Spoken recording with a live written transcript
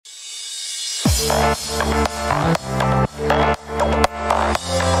Hi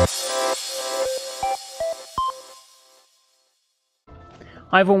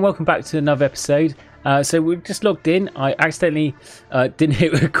everyone, welcome back to another episode. So we just logged in. I accidentally didn't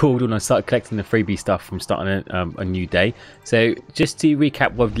hit record when I started collecting the freebie stuff from starting a new day. So just to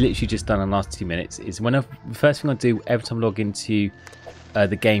recap what I've literally just done in the last 2 minutes is the first thing I do every time I log into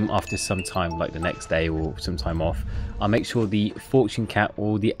the game after some time, like the next day or some time off, I'll make sure the fortune cap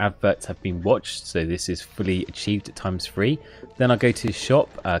or the adverts have been watched, so this is fully achieved at ×3. Then I go to the shop,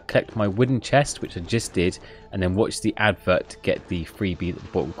 collect my wooden chest, which I just did, and then watch the advert to get the freebie at the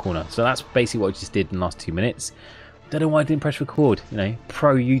bottom corner. So that's basically what I just did in the last 2 minutes. Don't know why I didn't press record, you know,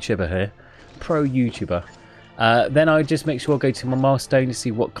 pro YouTuber here, pro YouTuber. Then I just make sure I go to my milestone to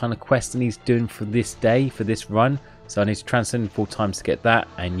see what kind of quest he's doing for this day, for this run. So I need to transcend 4 times to get that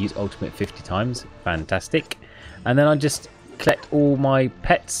and use ultimate 50 times. Fantastic. And then I just collect all my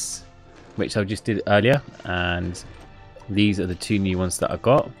pets, which I just did earlier. And these are the 2 new ones that I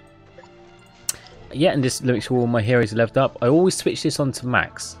got. Yeah, and just make sure all my heroes are leveled up. I always switch this on to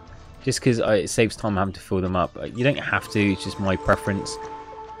max, just because it saves time having to fill them up. You don't have to, it's just my preference.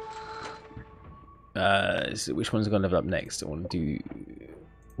 So which one's going to level up next? I want to do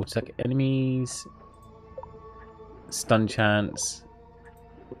attack enemies, stun chance,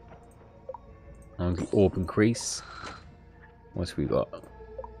 and the orb increase. What's we got?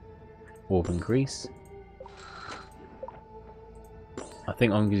 Orb increase. I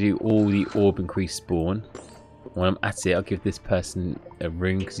think I'm going to do all the orb increase spawn. When I'm at it, I'll give this person a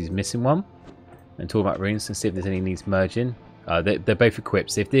rune because he's missing one. And talk about runes and see if there's any needs merging. They're both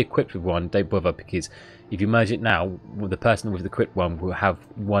equipped, so if they're equipped with one, don't bother, because if you merge it now, the person with the equipped one will have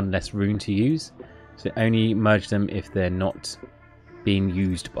 1 less rune to use. So only merge them if they're not being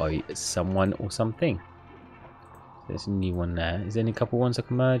used by someone or something. There's a new one there. Is there any couple ones I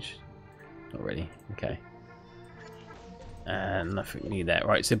can merge? Not really. Okay. And nothing new there.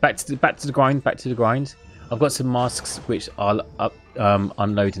 Right. So back to the grind. I've got some masks which I'll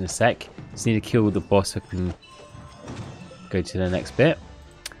unload in a sec. Just need to kill the boss so I can go to the next bit.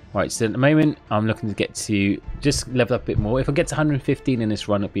 Right, so at the moment I'm looking to get to just level up a bit more. If I get to 115 in this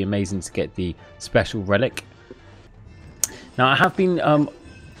run, it'd be amazing to get the special relic. Now I have been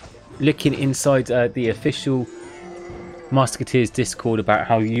looking inside the official Masketeers Discord about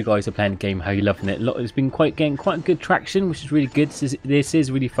how you guys are playing the game, how you're loving it. It's been getting quite good traction, which is really good. This is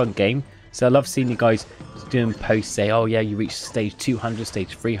a really fun game. So I love seeing you guys doing posts, say, oh yeah, you reached stage 200,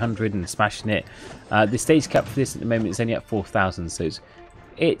 stage 300 and smashing it. The stage cap for this at the moment is only at 4,000, so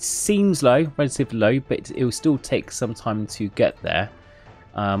it seems low, relatively low, but it will still take some time to get there.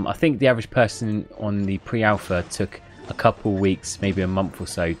 I think the average person on the pre-alpha took a couple weeks, maybe a month or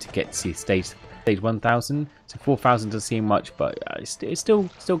so, to get to stage 1,000. So 4,000 doesn't seem much, but it's still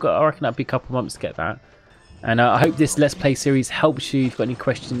got, I reckon that'd be a couple months to get that. And I hope this Let's Play series helps you. If you've got any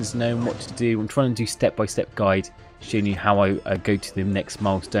questions, knowing what to do. I'm trying to do step-by-step guide, showing you how I go to the next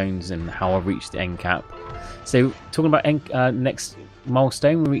milestones and how I reach the end cap. So talking about next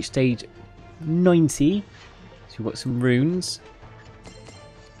milestone, we reach stage 90. So we've got some runes.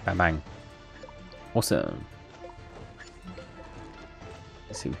 Bang bang. Awesome.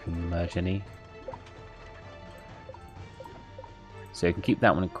 Let's see if we can merge any. So you can keep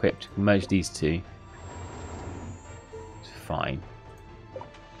that one equipped. Merge these 2. It's fine.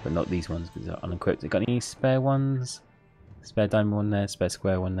 But not these ones because they're unequipped. Got any spare ones? Spare diamond one there, spare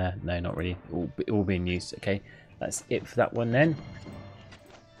square one there. No, not really. All being used. Okay, that's it for that one then.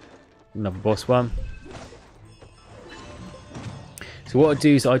 Another boss one. So what I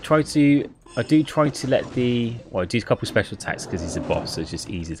do is I do try to let the, well, I do a couple of special attacks because he's a boss, so it's just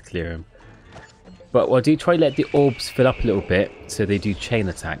easy to clear him. But I do try to let the orbs fill up a little bit so they do chain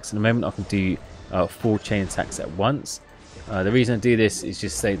attacks. At the moment I can do 4 chain attacks at once. The reason I do this is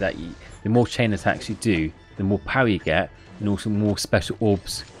just so that the more chain attacks you do, the more power you get, and also more special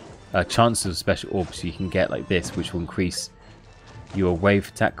orbs, chances of special orbs you can get like this, which will increase your wave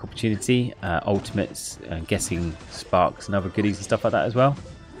attack opportunity, ultimates, guessing sparks and other goodies and stuff like that as well.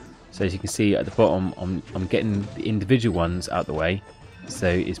 So as you can see at the bottom, I'm getting the individual ones out of the way, so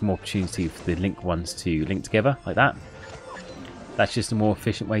it's more opportunity for the link ones to link together like that. That's just a more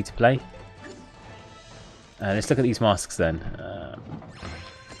efficient way to play. Let's look at these masks then.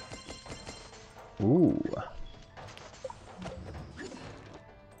 Ooh.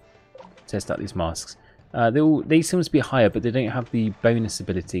 Test out these masks. They seem to be higher, but they don't have the bonus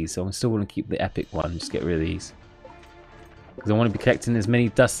ability, so I'm still going to keep the epic one. Just get rid of these, because I want to be collecting as many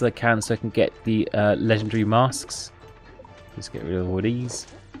dusts as I can so I can get the legendary masks. Just get rid of all these.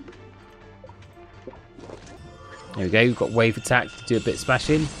 There we go. We've got wave attack to do a bit of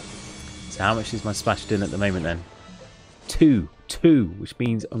smashing. So how much is my splash doing at the moment then? 2, which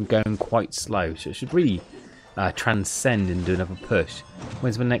means I'm going quite slow. So it should really transcend and do another push.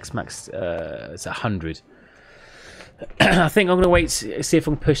 When's my next max? It's 100. I think I'm going to wait, see if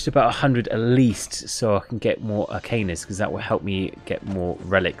I can push to about 100 at least, so I can get more Arcanus, because that will help me get more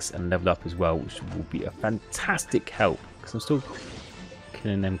relics and level up as well, which will be a fantastic help, because I'm still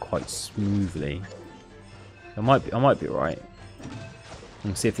killing them quite smoothly. I might be alright.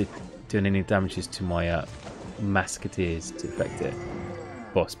 And see if they're doing any damages to my Masketeers to affect it.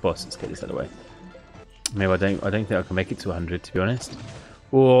 Boss, let's get this out of the way. Maybe I don't think I can make it to 100, to be honest.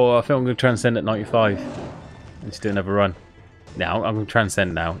 Or I think I'm going to transcend at 95. Let's do another run. Now I'm going to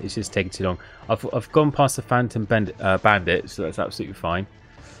transcend now. It's just taking too long. I've gone past the Phantom Bandit, so that's absolutely fine.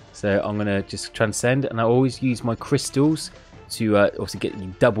 So I'm going to just transcend, and I always use my crystals to obviously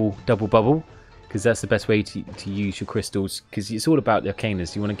get double bubble, because that's the best way to use your crystals, because it's all about the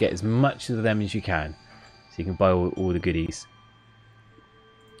Arcanas. You want to get as much of them as you can, so you can buy all the goodies.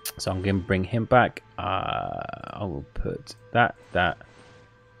 So I'm going to bring him back. I will put that.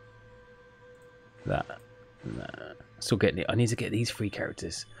 Still getting it. I need to get these 3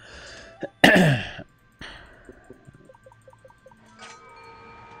 characters. Let's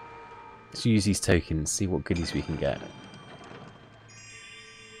use these tokens, see what goodies we can get.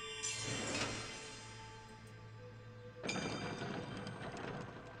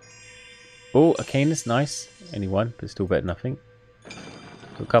 Oh, Arcanus, nice. Only one, but still better than nothing.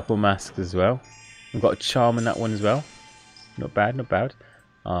 Got a couple of masks as well. I've got a charm in that one as well. Not bad, not bad.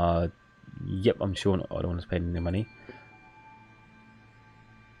 Yep, I'm sure I don't want to spend any money.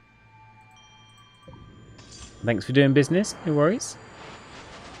 Thanks for doing business, no worries.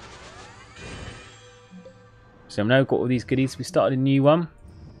 So I've now got all these goodies. We started a new one.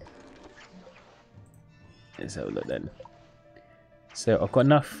 Let's have a look then. So I've got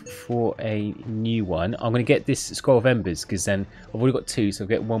enough for a new one. I'm going to get this Scroll of Embers, because then I've already got 2, so I'll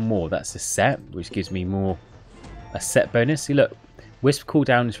get 1 more. That's a set, which gives me a set bonus. See, look. Wisp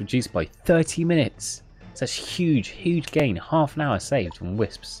cooldown is reduced by 30 minutes. So that's huge gain. Half an hour saved from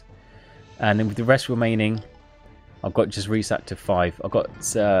Wisps. And then with the rest remaining, I've got just reset to 5. I've got,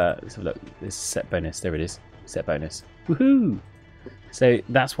 let's have a look, this set bonus. There it is. Set bonus. Woohoo! So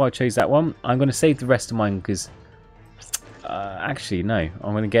that's why I chose that one. I'm going to save the rest of mine because, actually, no.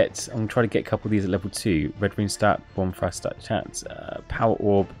 I'm going to try to get a couple of these at level 2. Red Rune stat, Bonfire stat chance, Power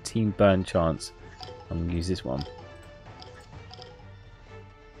Orb, Team Burn chance. I'm going to use this one.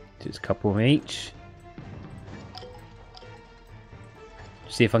 Just a couple of each.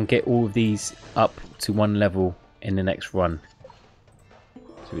 See if I can get all of these up to 1 level in the next run.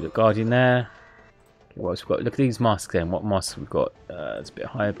 So we've got Guardian there. Okay, what else we've got? Look at these masks then. What masks we've got? It's a bit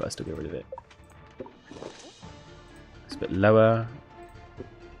higher, but I still get rid of it. It's a bit lower.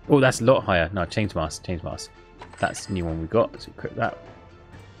 Oh, that's a lot higher. No, change mask. That's the new one we got. So equip that.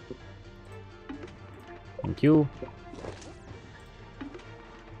 Thank you.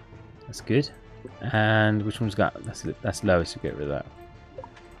 That's good. And which one's got? That's lowest. So get rid of that.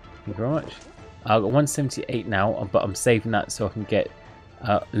 Thank you very much. I've got 178 now, but I'm saving that so I can get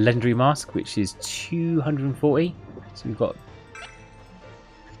legendary mask, which is 240. So we've got a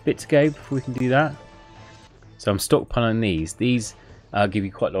bit to go before we can do that. So I'm stockpiling these. These give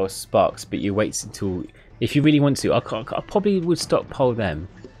you quite a lot of sparks, but you wait until, if you really want to, I probably would stockpile them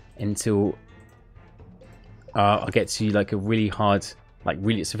until I get to like a really hard. Like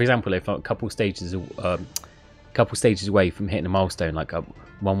really, so for example, if I'm a couple stages away from hitting a milestone, like a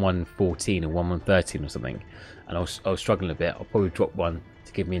 1114 or 1113 or something, and I was struggling a bit, I'll probably drop one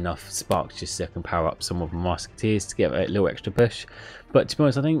to give me enough sparks just so I can power up some of my Masketeers to get a little extra push. But to be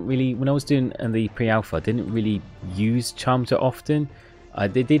honest, I think really when I was doing the pre-alpha, I didn't really use charms that often.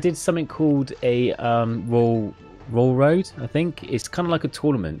 They did something called a Roll Road. I think it's kind of like a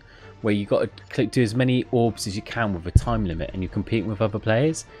tournament where you got to do as many orbs as you can with a time limit, and you're competing with other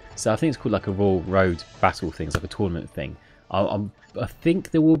players. So I think it's called like a Roll Road battle thing, it's like a tournament thing. I think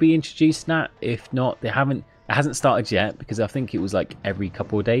they will be introducing that. If not, it hasn't started yet, because I think it was like every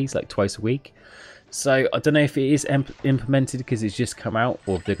couple of days, like twice a week. So I don't know if it is implemented because it's just come out,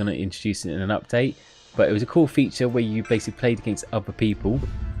 or if they're going to introduce it in an update. But it was a cool feature where you basically played against other people,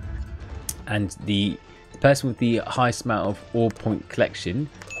 and the person with the highest amount of orb point collection,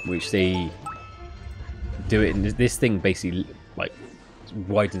 which they do it in this thing, basically like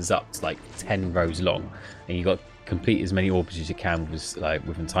widens up to like 10 rows long, and you got to complete as many orbs as you can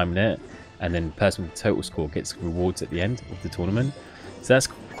within time limit, and then the person with the total score gets rewards at the end of the tournament. So that's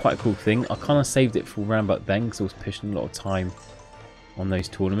quite a cool thing. I kind of saved it for around about then because I was pushing a lot of time on those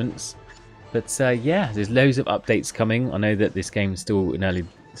tournaments. But yeah, there's loads of updates coming. I know that this game is still in early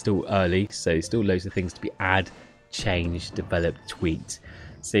still early, so still loads of things to be changed, developed, tweaked.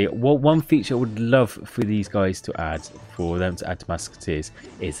 So one feature I would love for these guys to add, for them to add to Masketeers,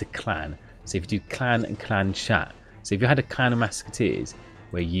 is a clan. So if you do clan and clan chat, so if you had a clan of Masketeers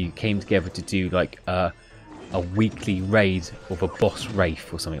where you came together to do like a weekly raid of a boss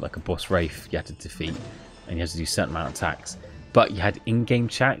wraith or something, like a boss wraith you had to defeat, and you had to do a certain amount of attacks, but you had in-game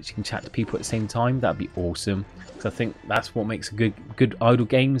chat, you can chat to people at the same time, that'd be awesome. Because I think that's what makes a good idle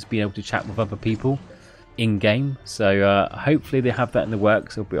games, being able to chat with other people in-game. So hopefully they have that in the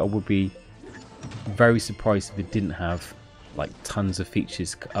works. I would be very surprised if it didn't have like tons of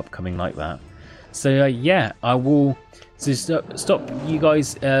features upcoming like that. So yeah, I will stop you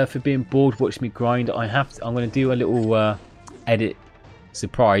guys for being bored watching me grind. I'm going to do a little edit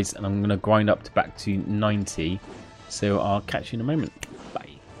surprise, and I'm going to grind up to back to 90. So I'll catch you in a moment. Bye.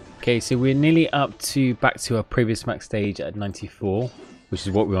 Okay, so we're nearly back to our previous max stage at 94, which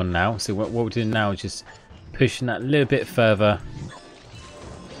is what we're on now. So what we're doing now is just pushing that a little bit further,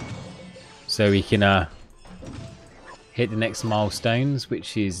 so we can hit the next milestones,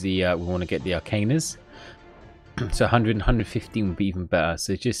 which is the we want to get the Arcanas. So 100 and 115 would be even better.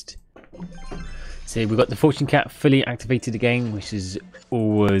 So we've got the Fortune Cat fully activated again, which is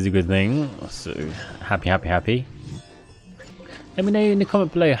always a good thing. So happy. Let me know in the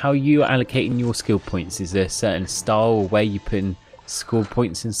comment below how you are allocating your skill points. Is there a certain style or way you put in skill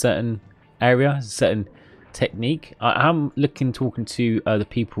points in certain area, certain technique? I'm talking to the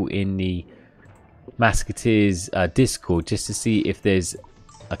people in the Masketeers Discord, just to see if there's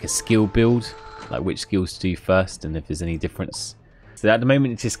like a skill build, like which skills to do first, and if there's any difference. So at the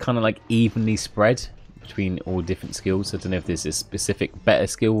moment it's just kind of like evenly spread between all different skills. I don't know if there's a specific better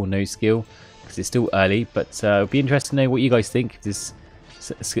skill or no skill, because it's still early, but it'll be interesting to know what you guys think. If there's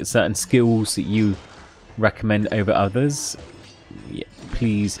certain skills that you recommend over others, yeah,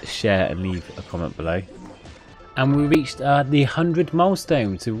 please share and leave a comment below. And we reached the 100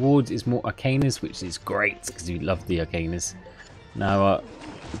 milestone. So rewards is more Arcanas, which is great because we love the Arcanas. Now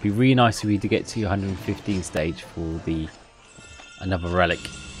it'd be really nice if we to get to 115 stage for another relic.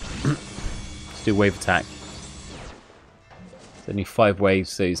 Let's do wave attack. It's only 5 waves,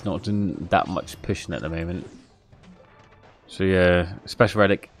 so it's not doing that much pushing at the moment. So yeah, special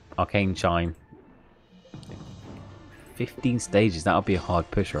relic, arcane chime. 15 stages, that'll be a hard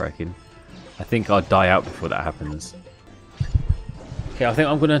push, I reckon. I think I'll die out before that happens. Okay, I think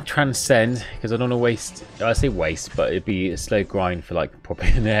I'm going to transcend, because I don't want to waste, I say waste, but it'd be a slow grind for like probably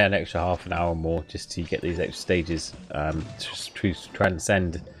an extra half an hour or more just to get these extra stages. Just to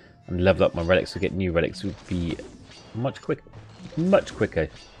transcend and level up my relics to get new relics would be much quicker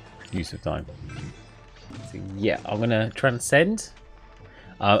use of time. So yeah, I'm going to transcend.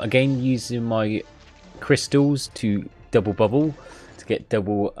 Again, using my crystals to double bubble to get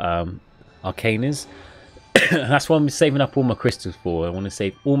double Arcanas. That's what I'm saving up all my crystals for. I want to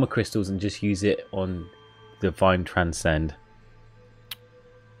save all my crystals and just use it on Divine Transcend.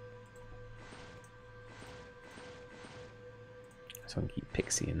 So I can keep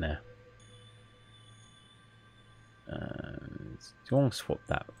Pixie in there. Do I want to swap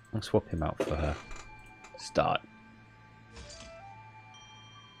that? I'll swap him out for her. Start.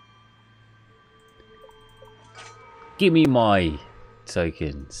 Give me my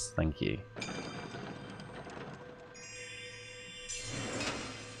tokens, thank you.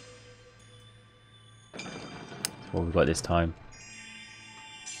 That's what we've got this time.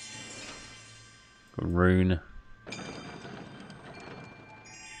 Got Rune.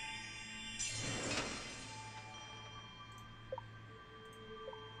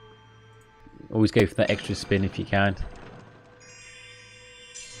 Always go for that extra spin if you can.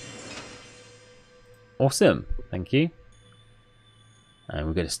 Awesome, thank you. And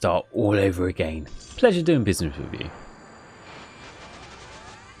we're going to start all over again. Pleasure doing business with you.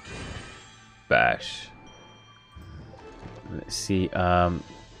 Bash. Let's see. I'm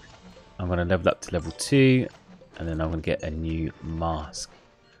going to level up to level 2, and then I'm going to get a new mask.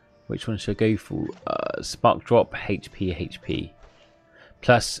 Which one should I go for? Spark drop, HP.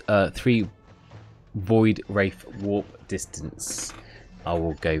 Plus 3 void wraith warp distance. I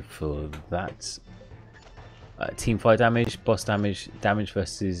will go for that. Team fire damage, boss damage, damage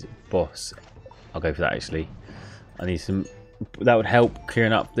versus boss. I'll go for that actually. I need some. That would help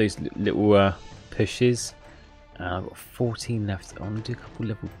clearing up those little pushes. I've got 14 left. I want to do a couple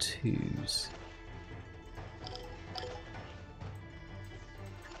level 2s.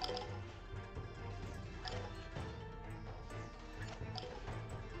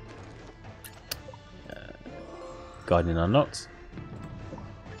 Guardian unlocked.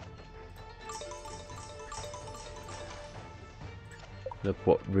 look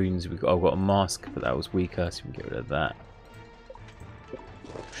what runes we got. I've got a mask, but that was weaker, so we can get rid of that.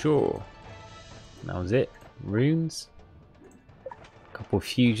 Sure. That was it. Runes. A couple of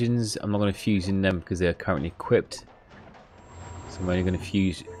fusions. I'm not going to fuse in them because they're currently equipped. So I'm only going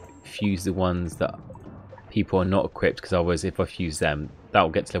to fuse the ones that people are not equipped, because otherwise if I fuse them, that will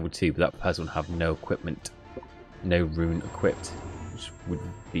get to level 2, but that person will have no equipment, no rune equipped, which would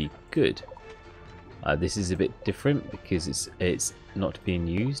be good. This is a bit different because it's not being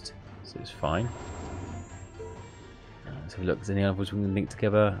used, so it's fine. Let's have a look. Is there any others we can link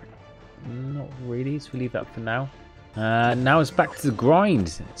together? Not really, so we'll leave that for now. Now it's back to the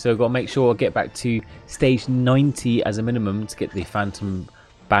grind, so I've got to make sure I get back to stage 90 as a minimum to get the Phantom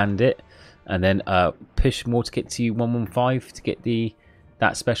Bandit, and then push more to get to 115 to get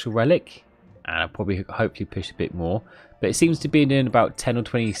that special relic, and I'll probably hopefully push a bit more. But it seems to be doing about 10 or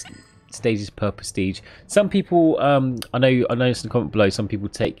 20 stages per prestige. Some people, I noticed in the comment below, some people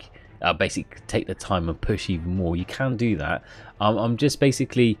basically take the time and push even more. You can do that. I'm just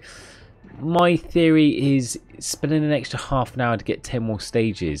basically, my theory is spending an extra half an hour to get 10 more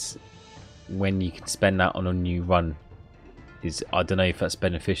stages when you can spend that on a new run is, I don't know if that's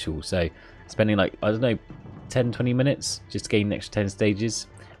beneficial. So spending like, I don't know, 10-20 minutes just to gain an extra 10 stages,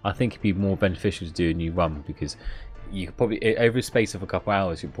 I think it'd be more beneficial to do a new run, because you could probably, over the space of a couple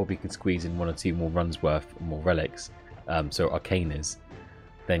hours, you probably could squeeze in 1 or 2 more runs worth, more relics, so arcanas,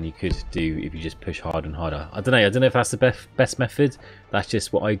 than you could do if you just push hard and harder. I don't know if that's the best method. That's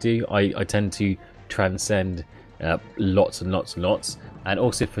just what I do. I tend to transcend lots and lots and lots, and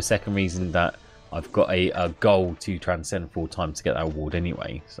also for a second reason that I've got a goal to transcend 4 times to get that award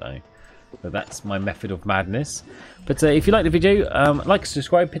anyway. So that's my method of madness. But if you like the video, like,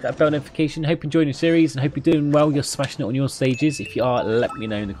 subscribe, hit that bell notification. Hope you're enjoying the series and hope you're doing well. You're smashing it on your stages. If you are, let me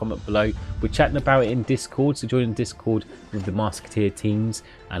know in the comment below. We're chatting about it in Discord, so join in Discord with the Masketeer teams,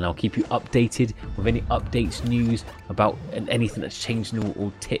 and I'll keep you updated with any updates, news about anything that's changing,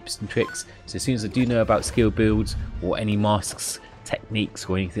 or tips and tricks. So as soon as I do know about skill builds or any masks, techniques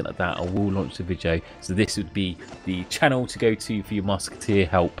or anything like that, I will launch the video. So this would be the channel to go to for your Masketeer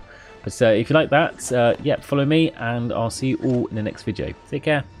help. But if you like that, yeah, follow me, and I'll see you all in the next video. Take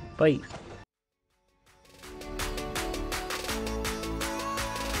care. Bye.